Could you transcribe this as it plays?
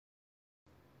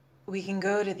We can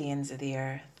go to the ends of the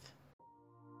earth,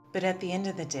 but at the end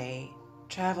of the day,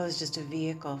 travel is just a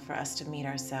vehicle for us to meet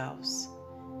ourselves.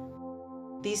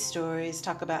 These stories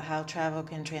talk about how travel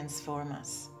can transform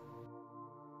us.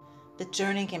 The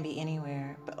journey can be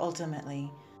anywhere, but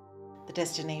ultimately, the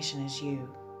destination is you.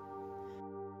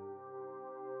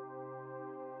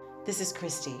 This is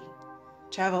Christie.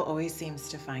 Travel always seems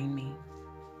to find me.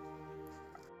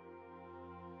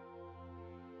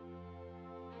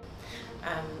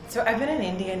 So I've been in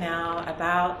India now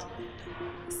about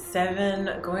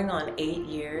 7, going on 8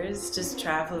 years, just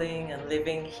traveling and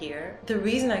living here. The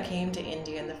reason I came to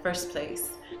India in the first place,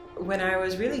 when I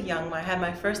was really young, I had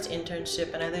my first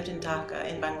internship and I lived in Dhaka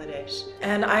in Bangladesh.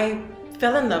 And I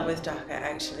fell in love with Dhaka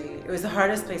actually. It was the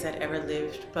hardest place I'd ever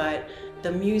lived, but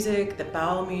the music, the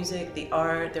Baul music, the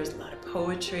art, there was a lot of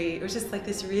poetry. It was just like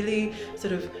this really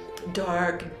sort of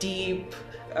dark, deep,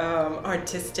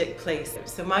 artistic place.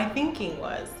 So my thinking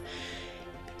was,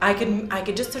 I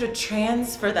could just sort of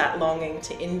transfer that longing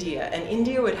to India, and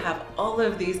India would have all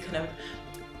of these kind of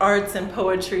arts and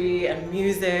poetry and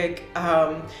music,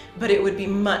 but it would be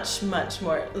much, much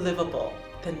more livable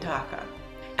than Dhaka.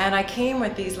 And I came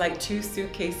with these like 2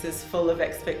 suitcases full of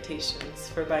expectations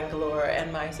for Bangalore and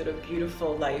my sort of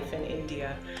beautiful life in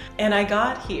India. And I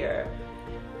got here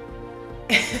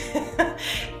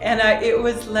and it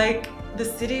was like, the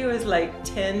city was like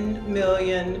 10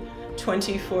 million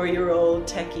 24-year-old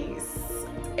techies,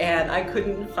 and I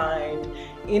couldn't find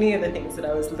any of the things that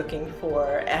I was looking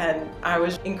for, and I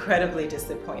was incredibly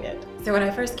disappointed. So when I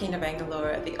first came to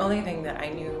Bangalore, the only thing that I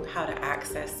knew how to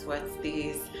access was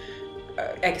these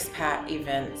expat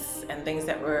events and things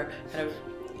that were kind of,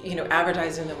 you know,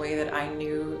 advertised in the way that I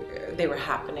knew they were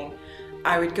happening.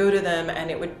 I would go to them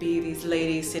and it would be these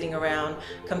ladies sitting around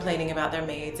complaining about their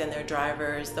maids and their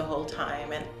drivers the whole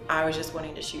time, and I was just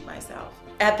wanting to shoot myself.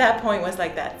 At that point was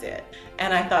like, that's it.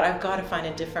 And I thought, I've got to find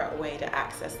a different way to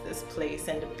access this place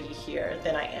and to be here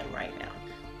than I am right now.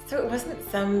 So it wasn't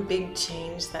some big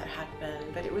change that happened,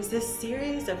 but it was this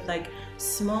series of like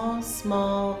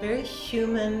small, very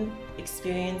human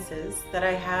experiences that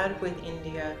I had with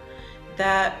India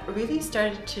that really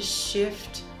started to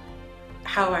shift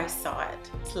how I saw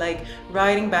it. It's like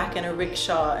riding back in a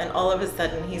rickshaw and all of a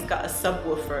sudden he's got a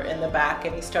subwoofer in the back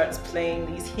and he starts playing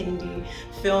these Hindi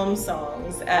film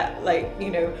songs at, like, you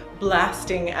know,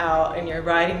 blasting out, and you're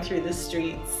riding through the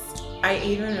streets. I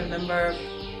even remember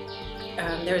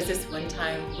there was this one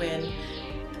time when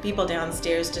the people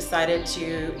downstairs decided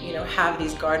to, you know, have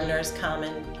these gardeners come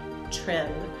and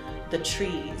trim the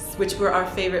trees, which were our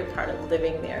favorite part of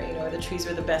living there. You know, the trees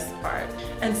were the best part.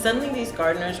 And suddenly these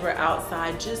gardeners were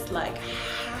outside just like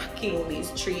hacking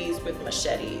these trees with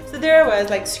machetes. So there I was,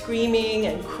 like screaming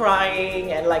and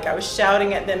crying, and like I was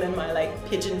shouting at them in my like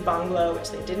pidgin Bangla, which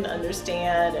they didn't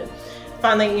understand. And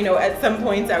finally, you know, at some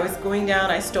points I was going down,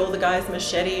 I stole the guy's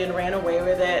machete and ran away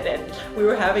with it, and we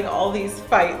were having all these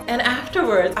fights. And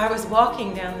afterwards, I was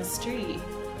walking down the street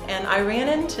and I ran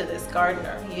into this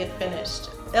gardener. He had finished,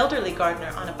 elderly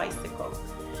gardener on a bicycle.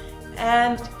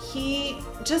 And he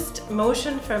just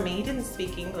motioned for me, he didn't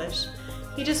speak English.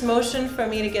 He just motioned for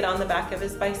me to get on the back of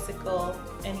his bicycle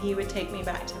and he would take me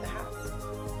back to the house.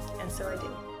 And so I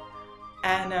did.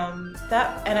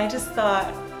 And I just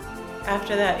thought,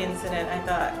 after that incident, I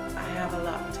thought, I have a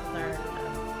lot to learn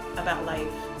about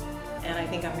life, and I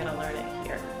think I'm gonna learn it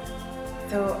here.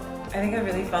 So I think I've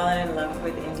really fallen in love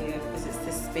with India because it's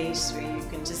this space where you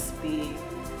can just be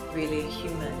really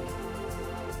human.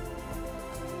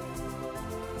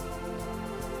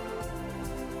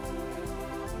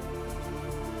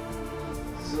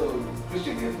 So,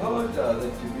 Christie, we heard that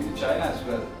you've been to China as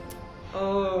well.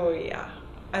 Oh yeah,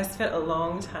 I spent a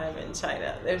long time in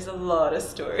China. There's a lot of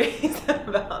stories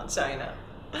about China.